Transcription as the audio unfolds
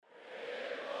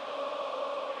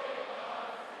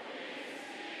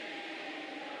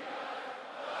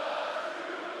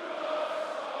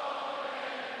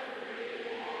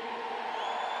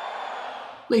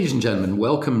Ladies and gentlemen,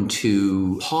 welcome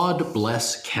to Pod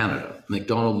Bless Canada,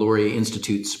 Macdonald-Laurier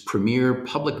Institute's premier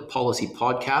public policy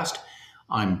podcast.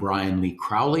 I'm Brian Lee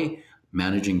Crowley,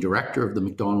 Managing Director of the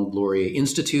Macdonald-Laurier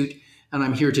Institute, and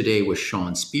I'm here today with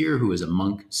Sean Speer, who is a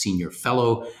Munk Senior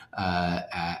Fellow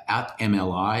at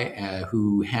MLI,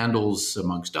 who handles,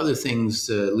 amongst other things,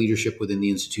 leadership within the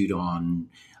Institute on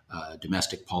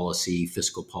domestic policy,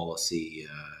 fiscal policy,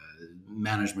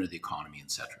 management of the economy,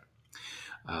 etc.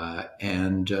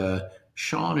 And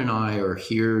Sean and I are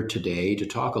here today to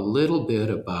talk a little bit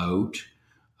about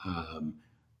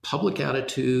public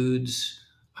attitudes,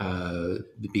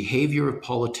 the behavior of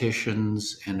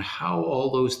politicians, and how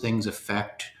all those things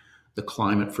affect the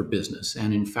climate for business.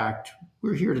 And in fact,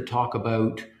 we're here to talk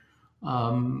about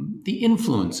the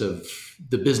influence of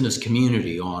the business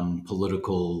community on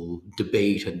political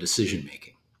debate and decision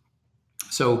making.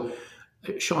 So,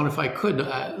 Sean, if I could,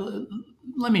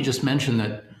 let me just mention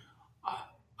that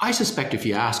I suspect if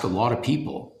you ask a lot of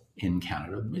people in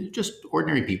Canada, just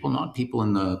ordinary people, not people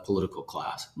in the political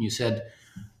class, and you said,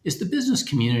 is the business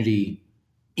community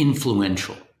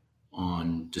influential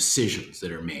on decisions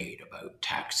that are made about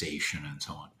taxation and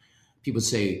so on? People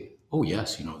say, oh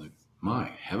yes,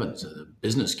 my heavens, the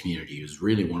business community is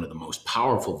really one of the most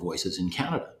powerful voices in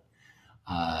Canada.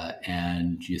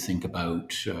 And you think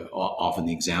about, often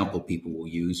the example people will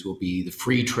use will be the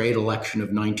free trade election of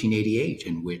 1988,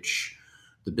 in which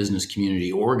the business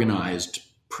community organized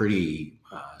pretty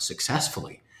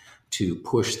successfully to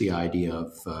push the idea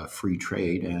of free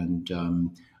trade, and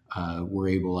were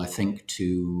able, I think,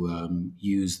 to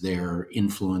use their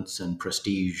influence and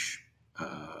prestige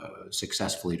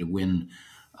successfully to win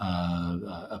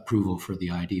approval for the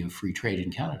idea of free trade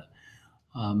in Canada.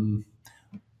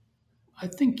 I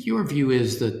think your view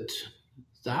is that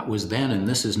that was then and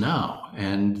this is now,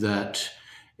 and that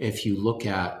if you look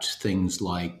at things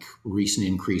like recent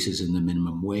increases in the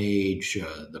minimum wage,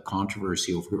 the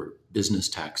controversy over business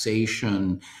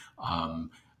taxation,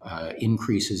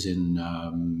 increases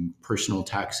in personal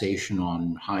taxation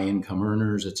on high-income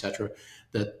earners, et cetera,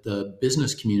 that the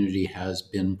business community has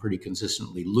been pretty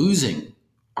consistently losing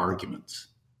arguments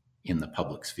in the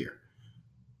public sphere.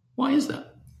 Why is that?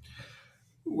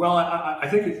 Well, I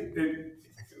think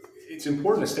it's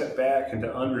important to step back and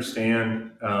to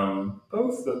understand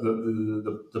both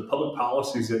the public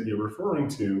policies that you're referring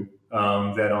to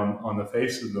that on the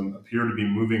face of them appear to be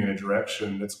moving in a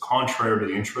direction that's contrary to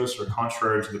the interests or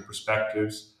contrary to the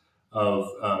perspectives of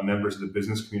members of the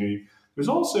business community. There's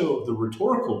also the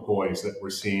rhetorical poise that we're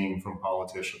seeing from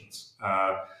politicians.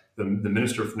 The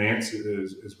Minister of Finance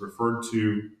is referred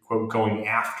to, quote, going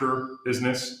after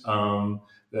business.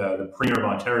 The Premier of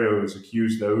Ontario has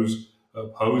accused those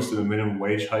opposed to the minimum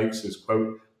wage hikes as,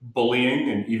 quote, bullying,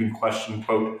 and even questioned,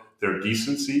 quote, their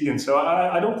decency. And so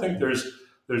I don't think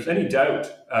there's any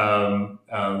doubt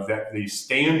that the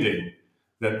standing,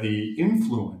 that the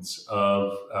influence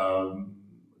of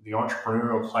the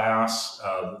entrepreneurial class,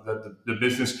 that the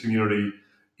business community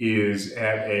is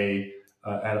at a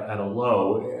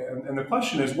low. And the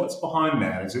question is, what's behind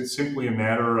that? Is it simply a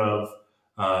matter of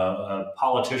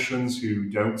politicians who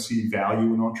don't see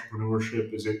value in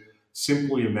entrepreneurship? Is it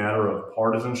simply a matter of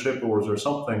partisanship, or is there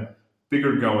something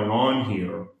bigger going on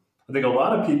here? I think a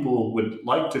lot of people would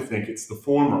like to think it's the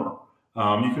former.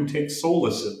 You can take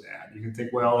solace in that. You can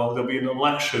think, well, there'll be an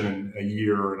election in a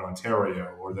year in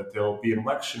Ontario, or that there'll be an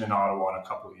election in Ottawa in a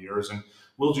couple of years, and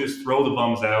we'll just throw the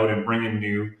bums out and bring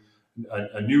in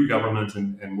a new government,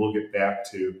 and we'll get back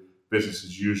to business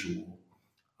as usual.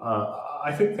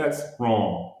 I think that's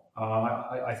wrong.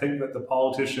 I think that the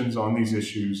politicians on these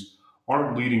issues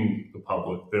aren't leading the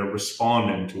public. They're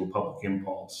responding to a public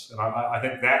impulse. And I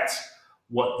think that's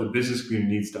what the business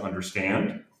community needs to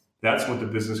understand. That's what the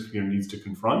business community needs to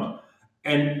confront.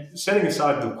 And setting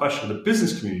aside the question of the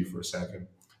business community for a second,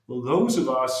 well, those of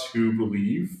us who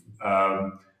believe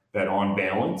that on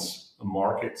balance, the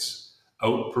markets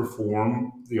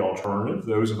outperform the alternative,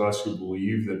 those of us who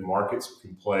believe that markets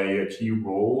can play a key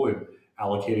role in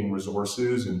allocating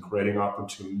resources and creating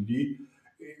opportunity,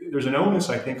 there's an onus,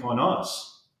 I think, on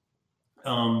us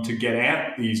to get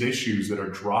at these issues that are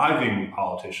driving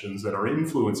politicians, that are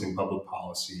influencing public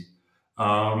policy.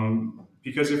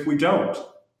 Because if we don't,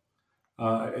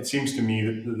 it seems to me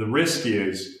that the risk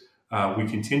is we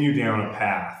continue down a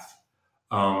path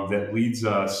that leads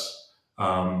us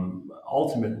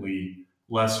ultimately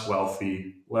less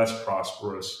wealthy, less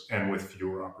prosperous, and with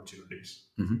fewer opportunities.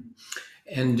 Mm-hmm.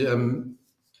 And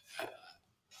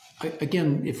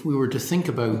again, if we were to think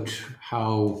about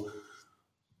how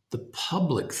the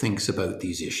public thinks about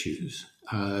these issues,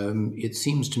 it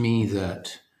seems to me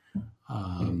that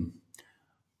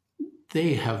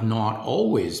they have not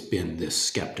always been this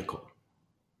skeptical.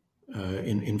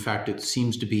 In fact, it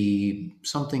seems to be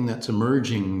something that's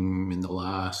emerging in the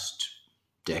last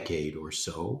decade or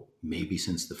so, maybe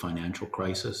since the financial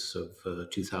crisis of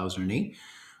 2008.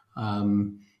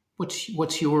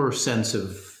 What's your sense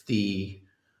of the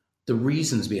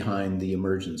reasons behind the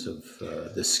emergence of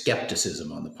the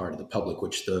skepticism on the part of the public,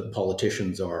 which the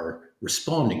politicians are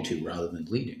responding to rather than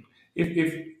leading?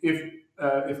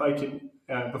 If I can,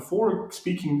 before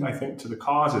speaking, I think to the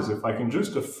causes, if I can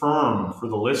just affirm for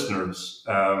the listeners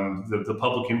the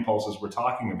public impulses we're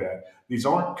talking about,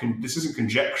 this isn't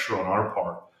conjecture on our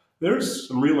part. There's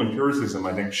some real empiricism,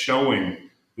 I think, showing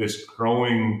this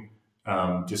growing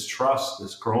distrust,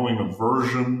 this growing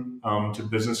aversion to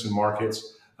business and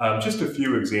markets. Just a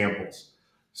few examples.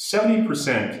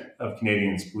 70% of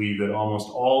Canadians believe that almost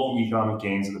all the economic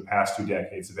gains of the past 2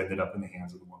 decades have ended up in the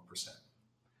hands of the 1%.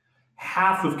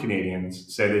 Half of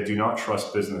Canadians say they do not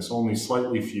trust business, only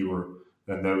slightly fewer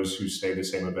than those who say the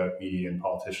same about media and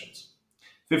politicians.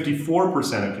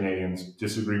 54% of Canadians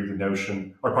disagree with the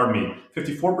notion,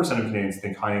 54% of Canadians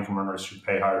think high-income earners should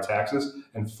pay higher taxes,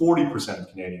 and 40% of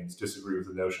Canadians disagree with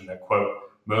the notion that, quote,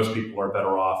 most people are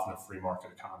better off in a free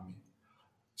market economy.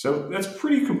 So that's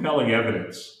pretty compelling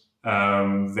evidence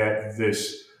that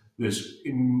this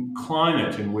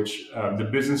climate in which the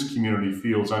business community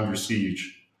feels under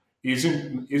siege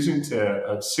isn't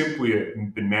simply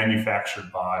been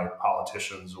manufactured by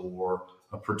politicians or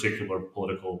a particular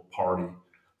political party.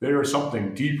 There is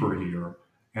something deeper here,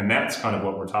 and that's kind of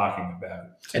what we're talking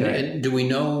about. And do we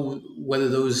know whether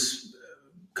those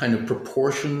kind of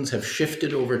proportions have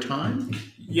shifted over time?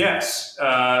 Yes,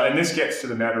 and this gets to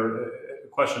the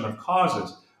question of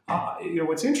causes.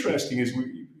 What's interesting is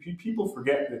people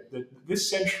forget that this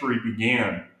century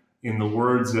began, in the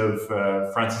words of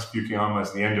Francis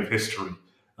Fukuyama's The End of History.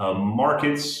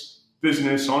 Markets,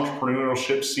 business,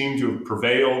 entrepreneurship seem to have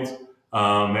prevailed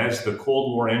as the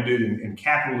Cold War ended, and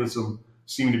capitalism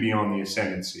seemed to be on the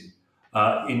ascendancy.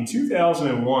 In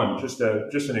 2001,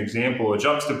 just an example, a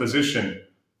juxtaposition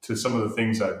to some of the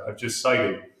things I've just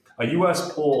cited, a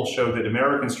U.S. poll showed that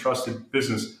Americans trusted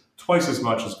business twice as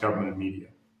much as government and media.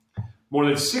 More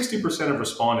than 60% of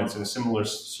respondents in a similar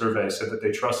survey said that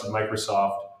they trusted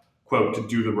Microsoft, quote, to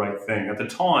do the right thing. At the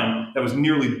time, that was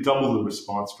nearly double the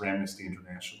response for Amnesty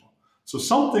International. So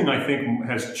something, I think,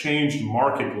 has changed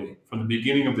markedly from the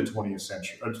beginning of the 20th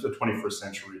century, or the 21st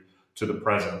century to the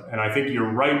present. And I think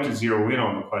you're right to zero in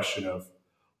on the question of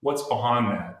what's behind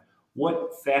that.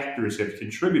 What factors have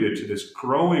contributed to this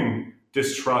growing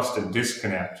distrust and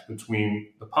disconnect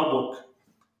between the public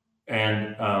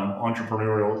and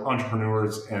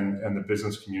entrepreneurs and the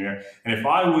business community? And if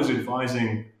I was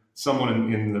advising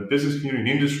someone in the business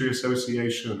community, an industry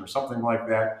association or something like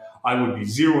that, I would be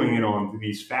zeroing in on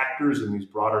these factors and these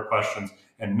broader questions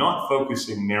and not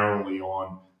focusing narrowly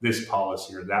on this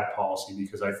policy or that policy,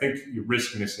 because I think you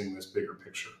risk missing this bigger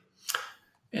picture.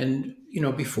 And,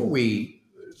 before we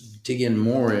dig in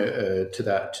more to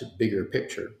that bigger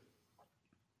picture,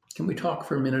 can we talk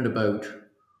for a minute about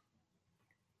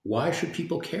why should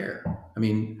people care? I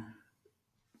mean,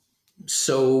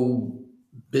 so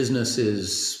business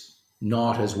is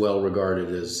not as well regarded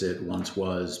as it once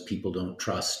was. People don't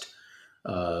trust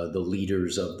the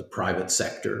leaders of the private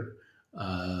sector.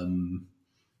 Aren't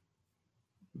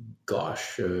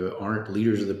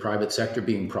leaders of the private sector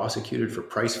being prosecuted for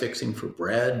price fixing for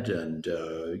bread? And,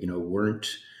 weren't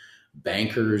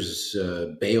bankers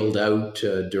bailed out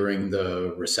during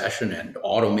the recession, and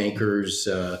automakers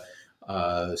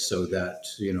so that,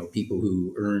 people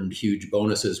who earned huge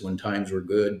bonuses when times were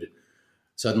good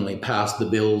suddenly passed the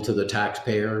bill to the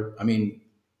taxpayer? I mean,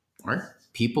 aren't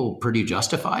people pretty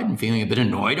justified in feeling a bit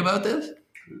annoyed about this?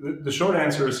 The short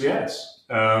answer is yes.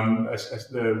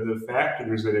 The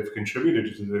factors that have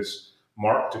contributed to this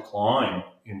marked decline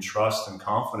in trust and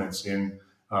confidence in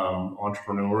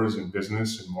entrepreneurs and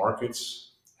business and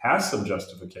markets has some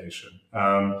justification.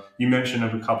 You mentioned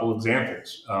a couple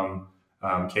examples,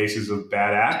 cases of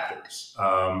bad actors,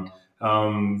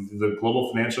 the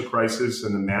global financial crisis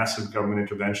and the massive government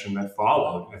intervention that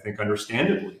followed, I think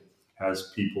understandably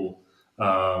has people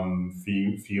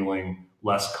feeling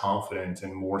less confident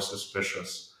and more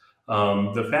suspicious.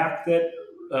 The fact that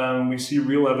we see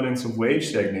real evidence of wage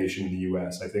stagnation in the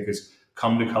U.S., I think, has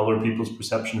come to color people's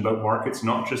perception about markets,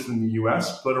 not just in the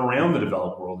U.S., but around the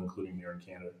developed world, including here in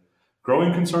Canada.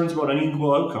 Growing concerns about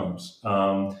unequal outcomes,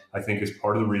 I think, is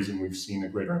part of the reason we've seen a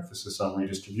greater emphasis on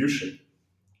redistribution.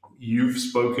 You've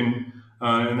spoken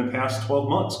in the past 12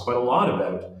 months quite a lot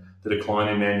about the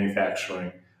decline in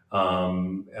manufacturing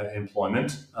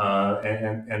employment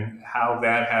and how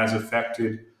that has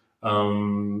affected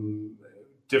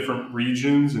different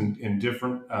regions and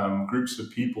different groups of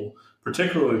people,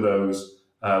 particularly those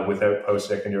without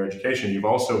post-secondary education. You've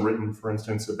also written, for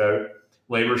instance, about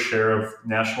labor's share of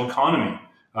national economy,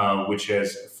 which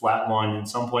has flatlined in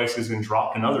some places and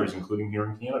dropped in others, including here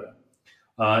in Canada.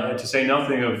 And to say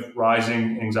nothing of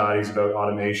rising anxieties about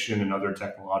automation and other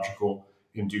technological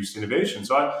induced innovation.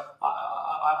 So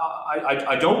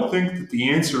I don't think that the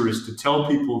answer is to tell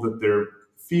people that their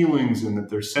feelings and that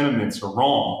their sentiments are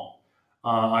wrong.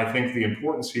 I think the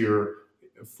importance here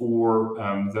for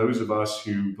those of us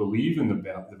who believe in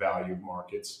the value of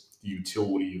markets, the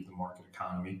utility of the market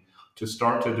economy, to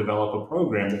start to develop a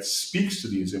program that speaks to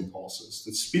these impulses,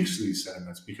 that speaks to these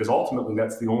sentiments, because ultimately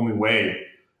that's the only way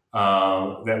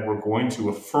that we're going to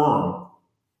affirm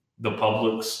the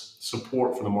public's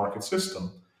support for the market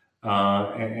system.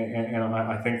 And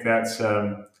I think that's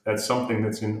something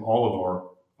that's in all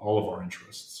of our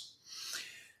interests.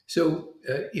 So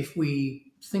if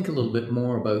we think a little bit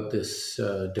more about this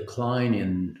decline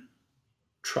in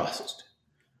trust,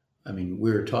 I mean,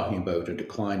 we're talking about a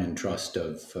decline in trust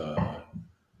of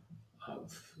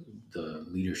the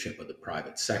leadership of the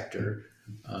private sector.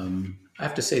 I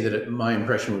have to say that my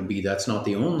impression would be that's not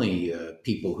the only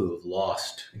people who have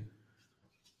lost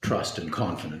trust and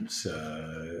confidence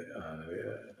of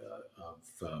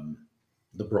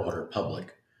the broader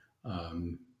public.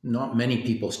 Not many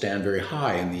people stand very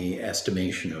high in the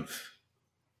estimation of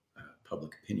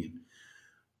public opinion.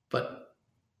 But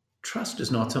trust is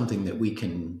not something that we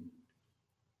can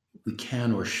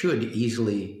or should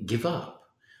easily give up,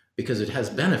 because it has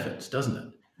benefits, doesn't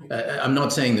it? I'm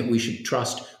not saying that we should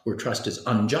trust where trust is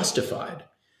unjustified,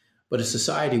 but a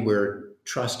society where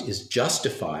trust is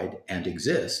justified and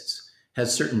exists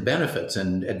has certain benefits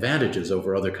and advantages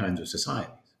over other kinds of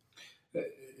societies.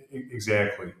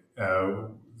 Exactly.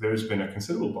 There's been a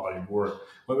considerable body of work.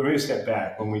 But let me step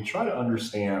back. When we try to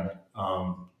understand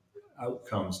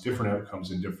different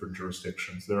outcomes in different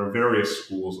jurisdictions, there are various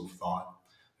schools of thought.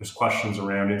 There's questions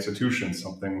around institutions,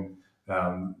 something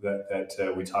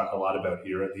that we talk a lot about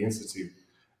here at the Institute.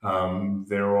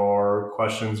 There are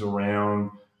questions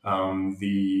around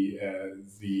the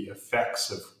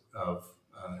effects of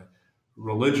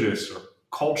religious or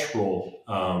cultural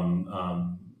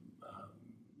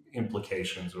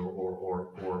implications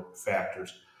or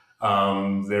factors.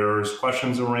 There's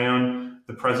questions around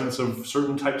the presence of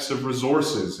certain types of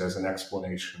resources as an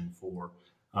explanation for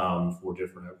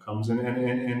different outcomes,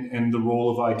 and the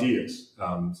role of ideas,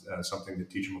 something that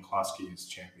Teacher McCloskey has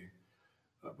championed.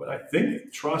 But I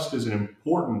think trust is an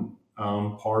important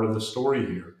part of the story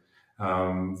here.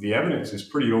 The evidence is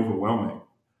pretty overwhelming.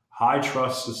 High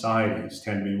trust societies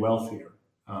tend to be wealthier,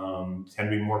 tend to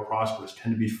be more prosperous,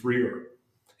 tend to be freer.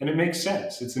 And it makes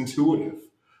sense. It's intuitive.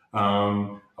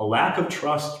 A lack of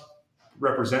trust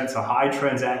represents a high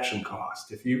transaction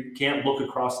cost. If you can't look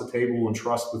across the table and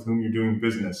trust with whom you're doing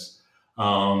business,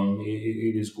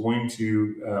 it is going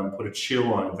to put a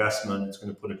chill on investment. It's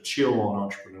going to put a chill on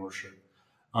entrepreneurship.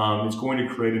 It's going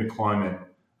to create a climate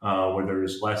where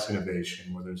there's less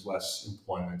innovation, where there's less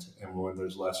employment, and where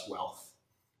there's less wealth.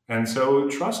 And so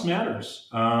trust matters.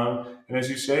 And as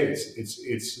you say,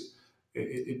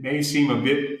 it may seem a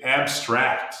bit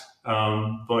abstract,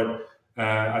 but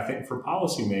I think for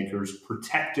policymakers,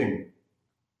 protecting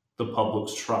the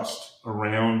public's trust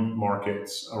around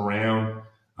markets, around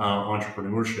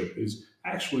entrepreneurship is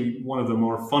actually one of the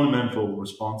more fundamental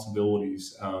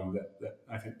responsibilities that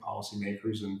I think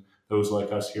policymakers and those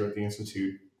like us here at the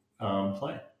Institute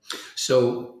play.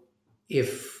 So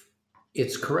if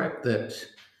it's correct that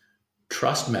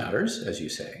trust matters, as you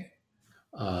say,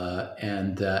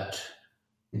 and that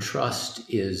trust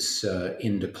is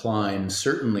in decline,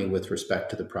 certainly with respect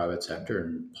to the private sector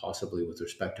and possibly with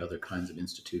respect to other kinds of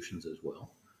institutions as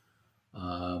well.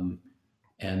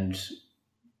 And,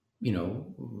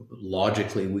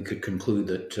 logically, we could conclude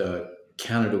that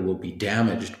Canada will be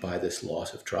damaged by this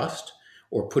loss of trust,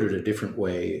 or put it a different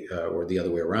way, or the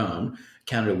other way around,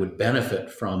 Canada would benefit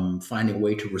from finding a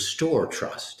way to restore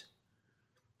trust.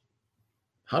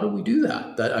 How do we do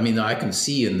that? I can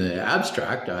see in the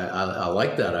abstract, I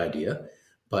like that idea,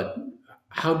 but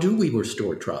how do we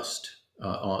restore trust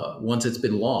once it's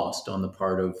been lost on the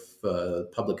part of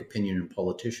public opinion and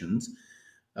politicians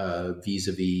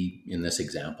vis-a-vis, in this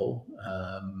example,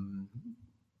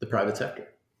 the private sector?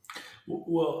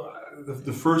 Well,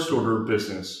 the first order of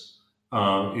business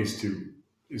is to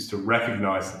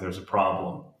recognize that there's a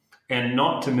problem, and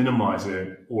not to minimize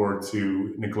it or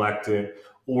to neglect it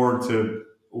or to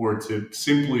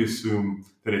simply assume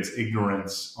that it's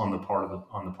ignorance on the part of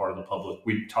the public.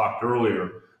 We talked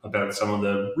earlier about some of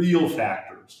the real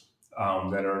factors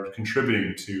that are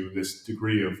contributing to this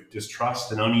degree of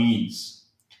distrust and unease.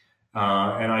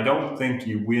 And I don't think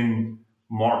you win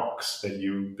marks, that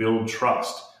you build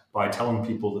trust by telling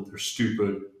people that they're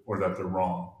stupid or that they're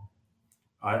wrong.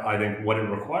 I think what it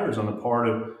requires on the part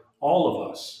of all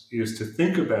of us is to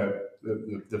think about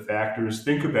the factors,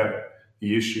 think about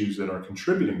the issues that are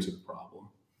contributing to the problem,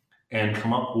 and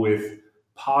come up with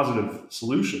positive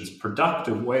solutions,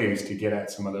 productive ways to get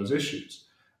at some of those issues.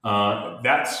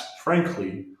 That's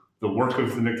frankly the work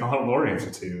of the McDonald-Laurier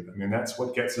Institute. I mean, that's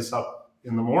what gets us up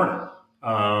in the morning.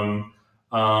 But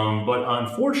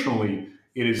unfortunately,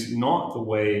 it is not the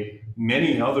way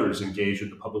many others engage in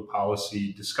the public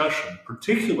policy discussion,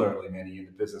 particularly many in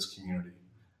the business community,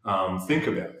 think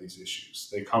about these issues.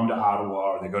 They come to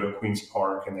Ottawa or they go to Queen's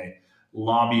Park and they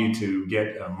lobby to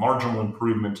get a marginal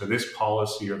improvement to this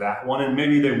policy or that one, and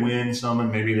maybe they win some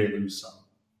and maybe they lose some.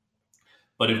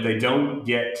 But if they don't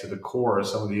get to the core of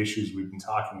some of the issues we've been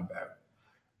talking about,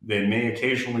 they may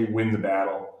occasionally win the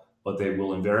battle, but they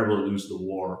will invariably lose the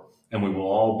war, and we will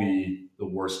all be the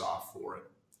worse off for it.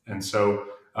 And so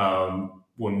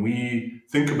when we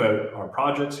think about our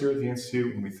projects here at the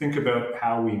Institute, when we think about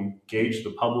how we engage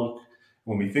the public,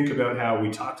 when we think about how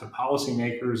we talk to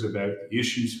policymakers about the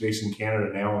issues facing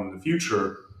Canada now and in the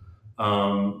future,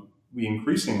 we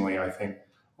increasingly, I think,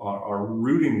 are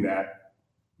rooting that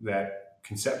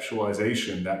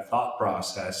conceptualization, that thought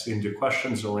process into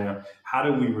questions around how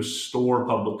do we restore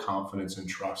public confidence and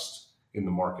trust in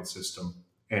the market system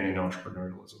and in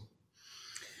entrepreneurialism.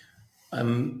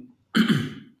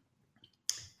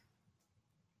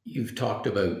 You've talked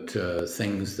about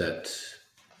things that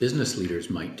business leaders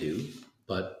might do,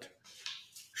 but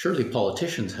surely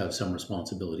politicians have some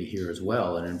responsibility here as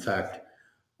well. And in fact,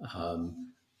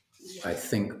 I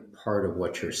think part of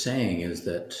what you're saying is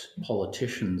that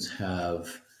politicians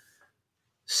have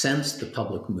sensed the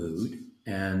public mood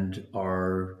and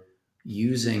are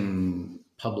using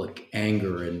public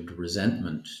anger and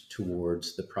resentment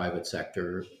towards the private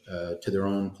sector to their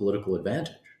own political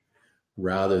advantage,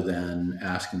 rather than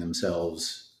asking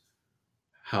themselves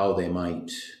how they might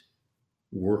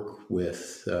work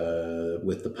with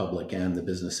the public and the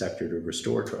business sector to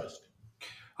restore trust.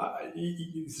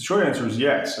 The short answer is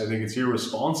yes. I think it's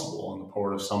irresponsible on the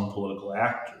part of some political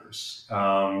actors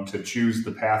to choose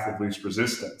the path of least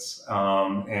resistance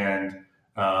and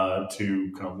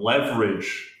to kind of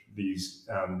leverage these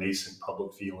nascent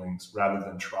public feelings rather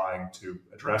than trying to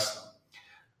address them.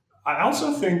 I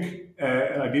also think,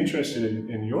 and I'd be interested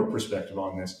in your perspective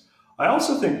on this, I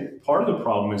also think part of the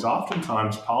problem is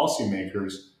oftentimes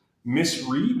policymakers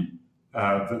misread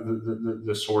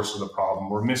the source of the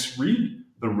problem or misread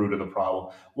the root of the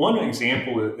problem. One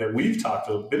example that we've talked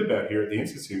a bit about here at the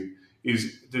Institute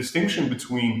is the distinction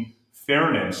between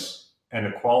fairness and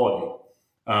equality.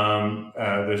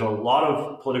 There's a lot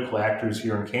of political actors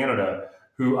here in Canada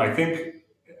who I think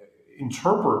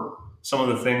interpret some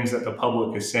of the things that the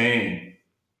public is saying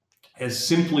as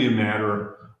simply a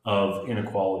matter of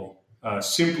inequality,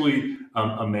 simply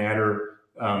a matter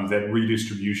that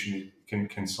redistribution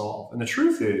can solve. And the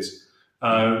truth is,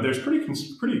 there's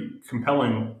pretty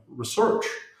compelling research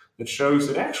that shows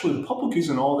that actually the public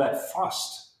isn't all that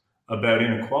fussed about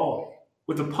inequality.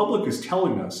 What the public is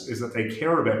telling us is that they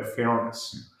care about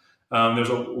fairness. There's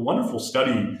a wonderful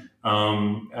study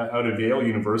out of Yale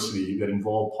University that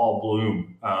involved Paul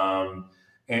Bloom.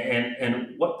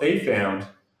 And what they found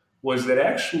was that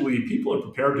actually people are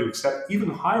prepared to accept even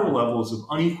higher levels of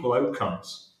unequal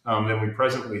outcomes than we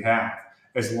presently have,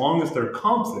 as long as they're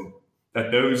confident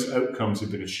that those outcomes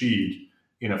have been achieved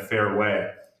in a fair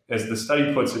way. As the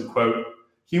study puts it, quote,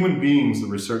 human beings, the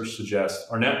research suggests,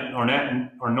 are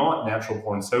not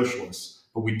natural-born socialists,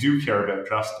 but we do care about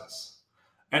justice.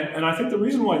 And I think the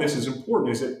reason why this is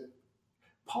important is that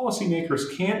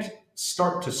policymakers can't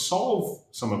start to solve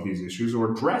some of these issues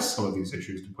or address some of these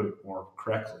issues, to put it more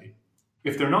correctly,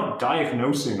 if they're not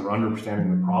diagnosing or understanding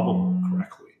the problem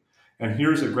correctly. And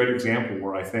here's a great example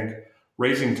where I think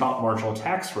raising top marginal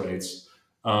tax rates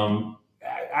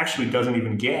actually doesn't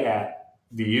even get at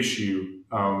the issue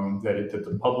that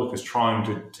the public is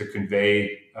trying to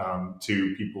convey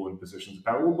to people in positions of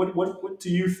power. What do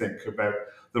you think about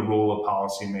the role of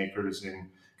policymakers in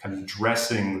kind of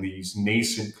addressing these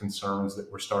nascent concerns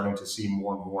that we're starting to see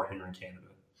more and more here in Canada?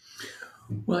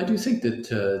 Well, I do think that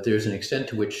there's an extent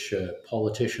to which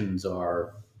politicians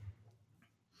are,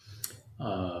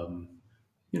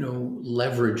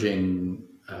 leveraging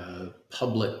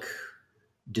public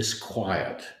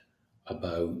disquiet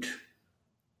about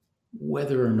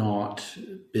whether or not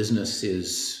business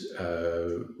is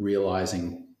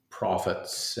realizing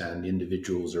profits and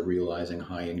individuals are realizing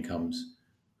high incomes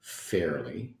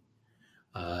fairly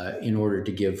in order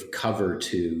to give cover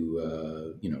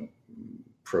to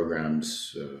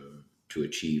programs to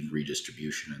achieve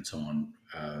redistribution and so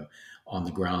on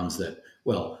the grounds that,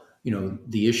 well,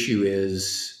 the issue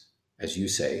is, as you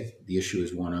say, the issue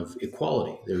is one of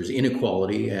equality. There's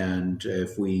inequality, and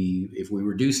if we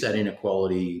reduce that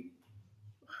inequality,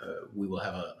 we will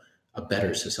have a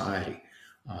better society.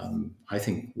 I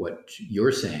think what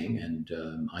you're saying,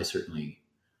 and I certainly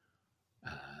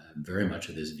very much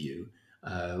of this view,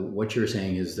 what you're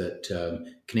saying is that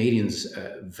Canadians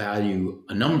value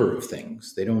a number of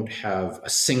things. They don't have a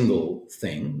single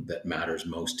thing that matters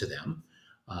most to them.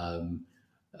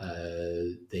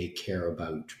 They care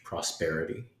about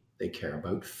prosperity. They care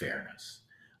about fairness.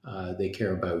 They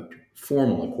care about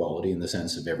formal equality in the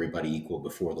sense of everybody equal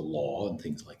before the law and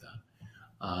things like that.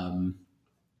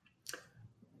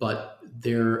 But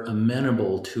they're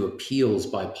amenable to appeals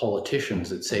by politicians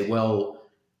that say, well,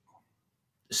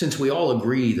 since we all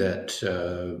agree that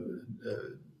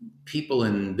people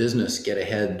in business get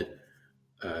ahead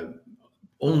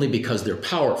only because they're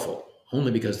powerful,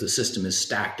 only because the system is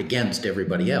stacked against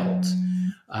everybody else,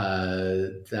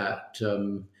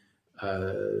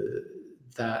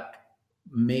 that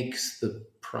makes the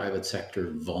private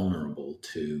sector vulnerable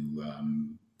to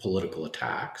political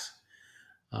attacks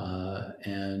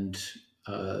and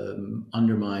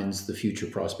undermines the future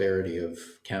prosperity of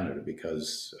Canada,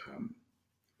 because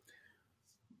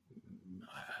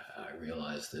I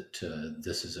realize that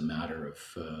this is a matter of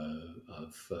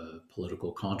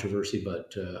political controversy,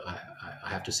 but I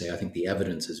have to say I think the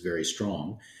evidence is very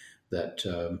strong that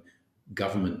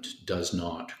government does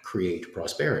not create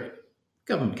prosperity.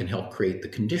 Government can help create the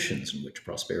conditions in which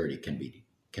prosperity can be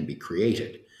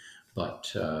created,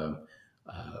 but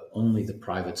only the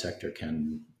private sector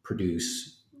can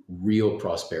produce real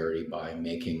prosperity by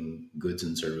making goods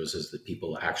and services that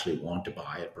people actually want to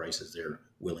buy at prices they're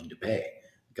willing to pay.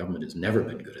 The government has never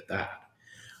been good at that.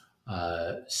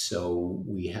 So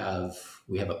we have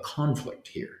a conflict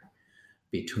here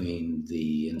between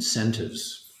the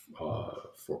incentives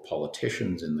for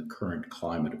politicians in the current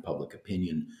climate of public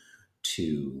opinion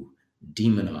to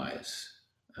demonize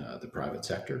the private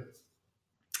sector,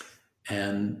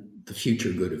 and the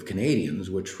future good of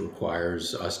Canadians, which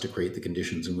requires us to create the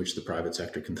conditions in which the private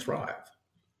sector can thrive.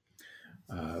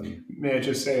 May I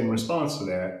just say in response to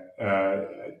that,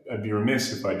 I'd be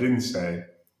remiss if I didn't say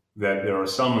that there are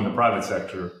some in the private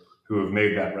sector who have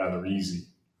made that rather easy.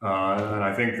 And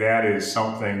I think that is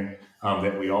something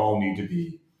that we all need to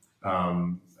be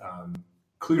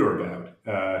clear about.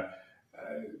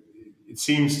 It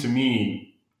seems to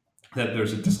me that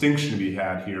there's a distinction to be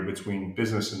had here between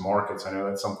business and markets. I know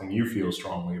that's something you feel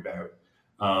strongly about.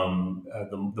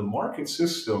 The market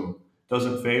system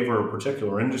doesn't favor a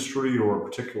particular industry or a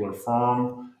particular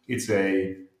firm. It's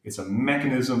a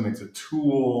mechanism. It's a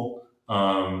tool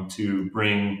to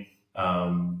bring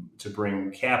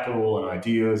capital and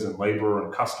ideas and labor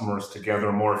and customers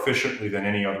together more efficiently than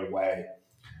any other way.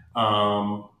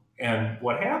 And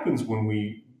what happens when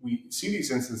we see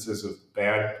these instances of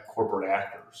bad corporate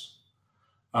actors,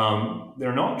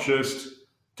 they're not just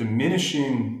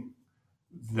diminishing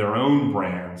their own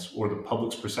brands or the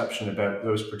public's perception about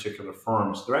those particular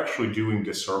firms. They're actually doing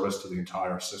disservice to the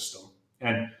entire system.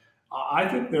 And I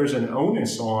think there's an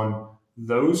onus on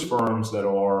those firms that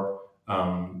are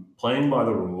playing by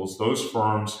the rules, those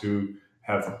firms who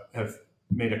have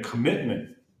made a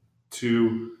commitment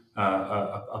to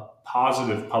a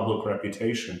positive public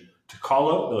reputation, to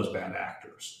call out those bad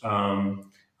actors.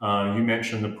 You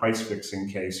mentioned the price fixing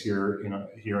case here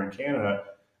in Canada,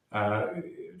 a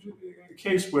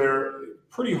case where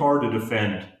pretty hard to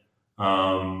defend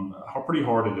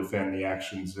the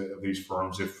actions of these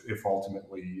firms if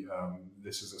ultimately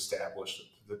this is established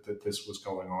that this was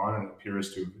going on, and it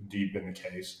appears to have indeed been the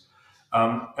case.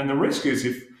 And the risk is,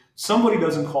 if somebody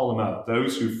doesn't call them out,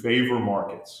 those who favor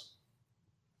markets,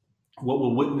 what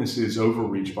we'll witness is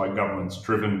overreach by governments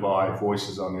driven by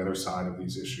voices on the other side of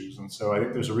these issues. And so I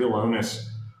think there's a real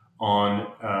onus on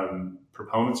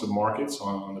proponents of markets,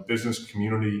 on the business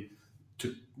community,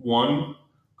 to, one,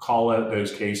 call out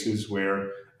those cases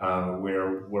where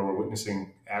we're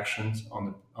witnessing actions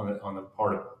on the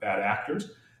part of bad actors,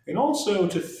 and also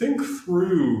to think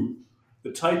through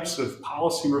the types of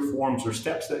policy reforms or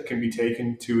steps that can be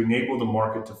taken to enable the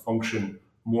market to function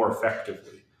more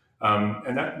effectively.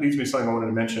 And that leads me to something I wanted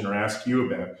to mention or ask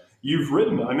you about. You've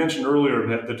written, I mentioned earlier,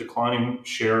 that the declining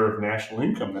share of national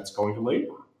income that's going to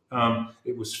labor.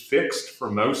 It was fixed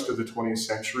for most of the 20th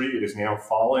century. It is now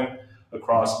falling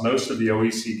across most of the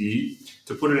OECD.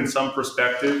 To put it in some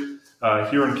perspective,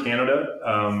 here in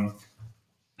Canada,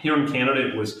 Here in Canada,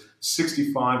 it was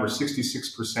 65 or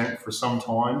 66% for some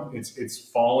time. It's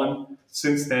fallen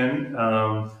since then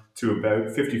to about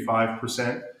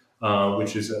 55%,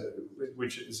 which is a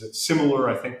similar,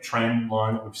 I think, trend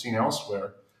line that we've seen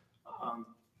elsewhere. Um,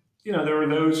 there are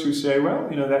those who say, well,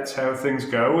 that's how things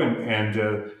go, and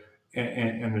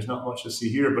there's not much to see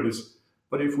here.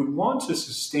 But if we want to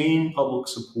sustain public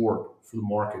support for the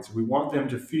markets, if we want them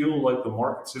to feel like the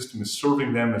market system is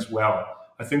serving them as well,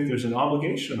 I think there's an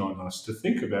obligation on us to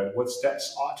think about what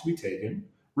steps ought to be taken,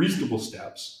 reasonable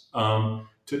steps,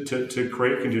 to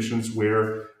create conditions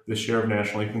where the share of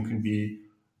national income can be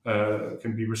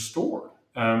restored.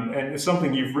 And it's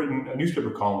something you've written a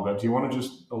newspaper column about. Do you want to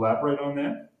just elaborate on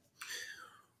that?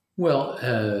 Well,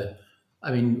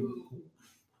 I mean,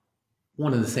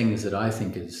 one of the things that I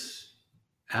think is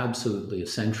absolutely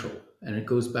essential, and it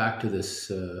goes back to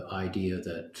this idea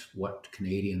that what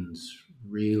Canadians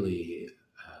really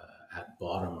at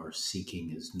bottom are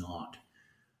seeking is not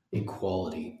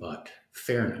equality, but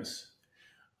fairness.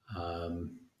 I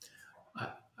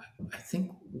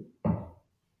think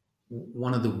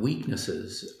one of the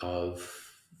weaknesses of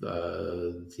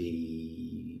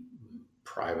the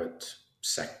private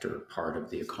sector part of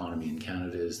the economy in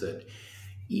Canada is that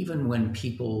even when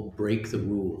people break the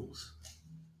rules,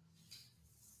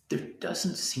 there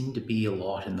doesn't seem to be a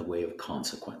lot in the way of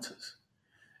consequences.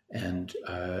 And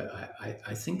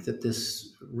I think that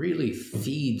this really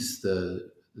feeds the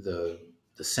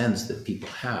sense that people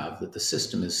have that the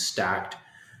system is stacked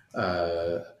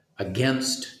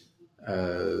against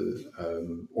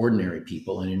ordinary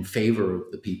people and in favor of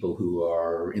the people who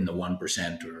are in the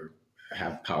 1% or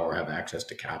have power, have access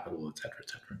to capital, et cetera, et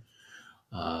cetera.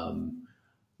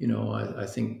 I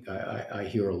think I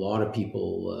hear a lot of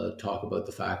people talk about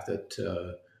the fact that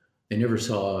they never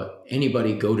saw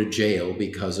anybody go to jail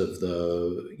because of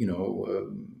the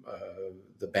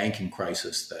banking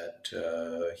crisis that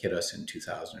hit us in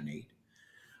 2008.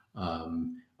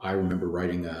 I remember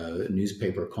writing a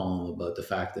newspaper column about the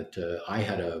fact that I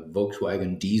had a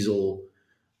Volkswagen diesel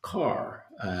car,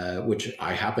 which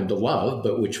I happen to love,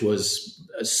 but which was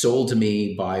sold to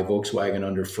me by Volkswagen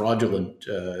under fraudulent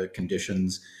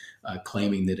conditions,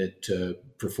 claiming that it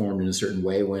performed in a certain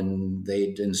way when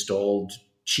they'd installed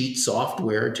cheat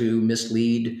software to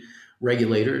mislead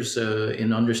regulators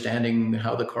in understanding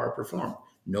how the car performed.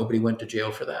 Nobody went to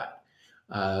jail for that.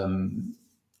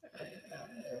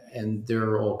 And there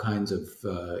are all kinds of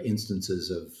instances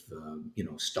of,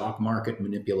 stock market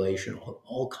manipulation,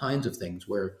 all kinds of things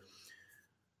where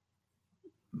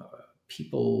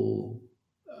people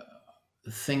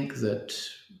think that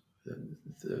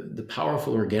the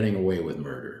powerful are getting away with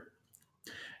murder.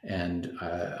 And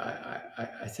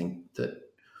I think that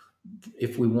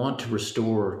if we want to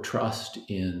restore trust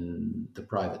in the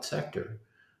private sector,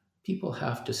 people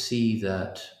have to see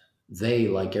that they,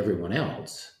 like everyone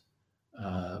else,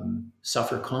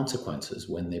 suffer consequences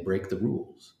when they break the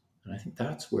rules. And I think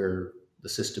that's where the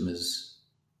system is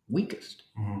weakest.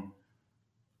 Mm-hmm.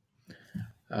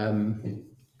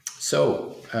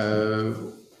 So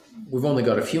we've only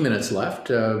got a few minutes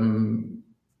left.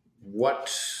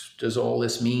 What does all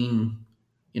this mean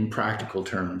in practical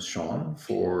terms, Sean,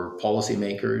 for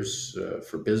policymakers,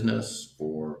 for business,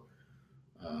 for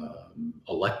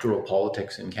electoral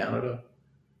politics in Canada?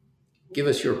 Give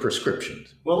us your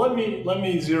prescriptions. Well, let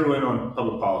me zero in on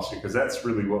public policy, because that's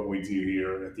really what we do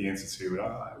here at the Institute.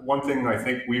 One thing I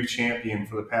think we've championed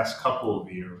for the past couple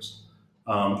of years,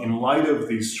 in light of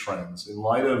these trends, in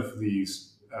light of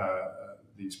these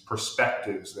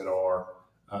perspectives that are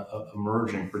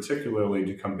emerging, particularly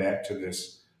to come back to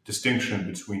this distinction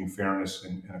between fairness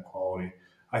and equality,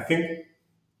 I think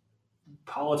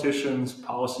politicians,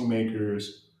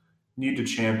 policymakers need to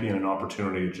champion an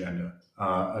opportunity agenda.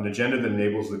 An agenda that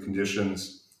enables the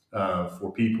conditions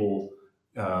for people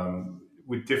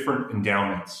with different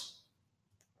endowments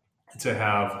to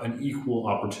have an equal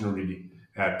opportunity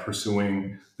at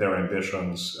pursuing their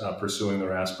ambitions, pursuing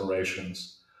their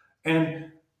aspirations.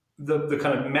 And the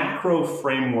kind of macro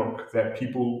framework that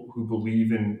people who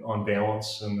believe on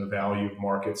balance and the value of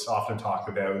markets often talk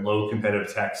about: low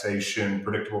competitive taxation,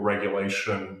 predictable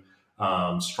regulation,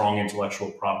 strong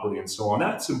intellectual property, and so on.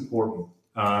 That's important.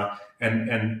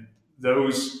 And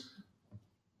those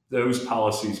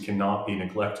policies cannot be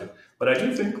neglected. But I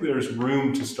do think there's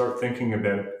room to start thinking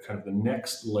about kind of the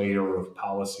next layer of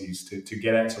policies to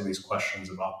get at some of these questions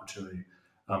of opportunity.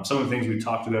 Some of the things we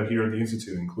talked about here at the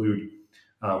Institute include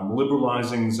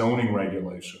liberalizing zoning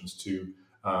regulations to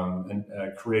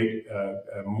create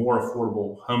a more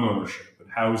affordable homeownership and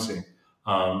housing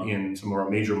in some of our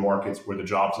major markets where the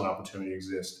jobs and opportunity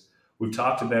exist. We've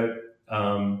talked about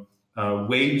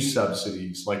wage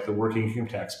subsidies like the working income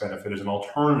tax benefit as an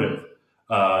alternative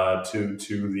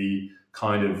to the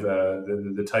kind of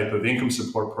the type of income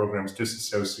support programs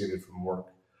disassociated from work.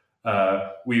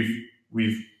 We've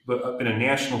been a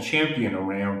national champion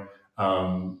around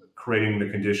creating the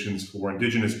conditions for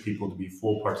Indigenous people to be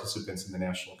full participants in the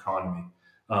national economy,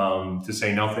 to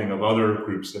say nothing of other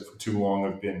groups that for too long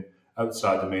have been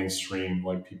outside the mainstream,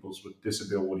 like peoples with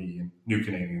disability and New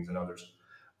Canadians and others.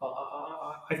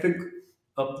 I think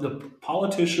the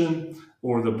politician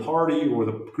or the party or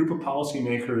the group of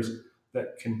policymakers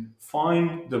that can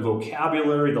find the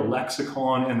vocabulary, the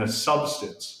lexicon, and the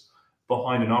substance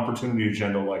behind an opportunity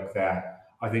agenda like that,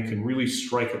 I think can really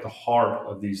strike at the heart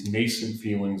of these nascent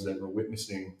feelings that we're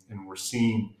witnessing and we're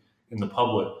seeing in the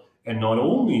public. And not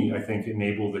only, I think,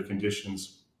 enable the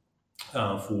conditions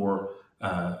for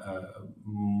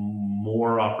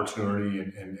more opportunity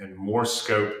and more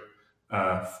scope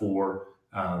for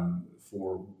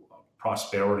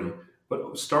prosperity,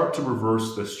 but start to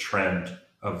reverse this trend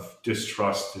of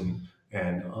distrust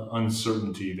and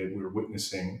uncertainty that we're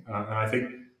witnessing. And I think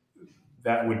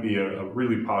that would be a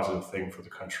really positive thing for the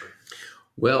country.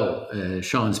 Well,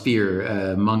 Sean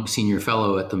Speer, Munk Senior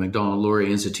Fellow at the Macdonald-Laurier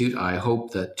Institute, I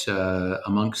hope that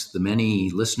amongst the many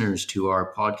listeners to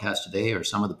our podcast today are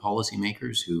some of the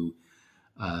policymakers who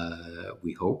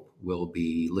we hope will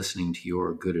be listening to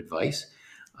your good advice.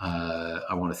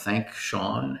 I want to thank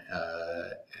Sean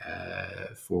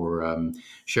for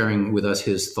sharing with us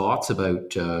his thoughts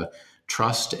about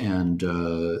trust and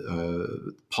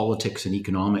politics and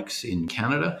economics in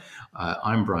Canada.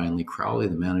 I'm Brian Lee Crowley,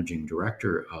 the Managing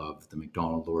Director of the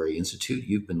Macdonald-Laurier Institute.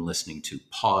 You've been listening to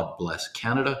Pod Bless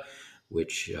Canada,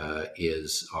 which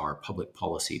is our public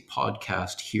policy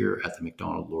podcast here at the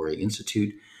Macdonald-Laurier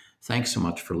Institute. Thanks so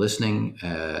much for listening,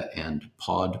 and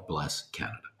Pod Bless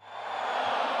Canada.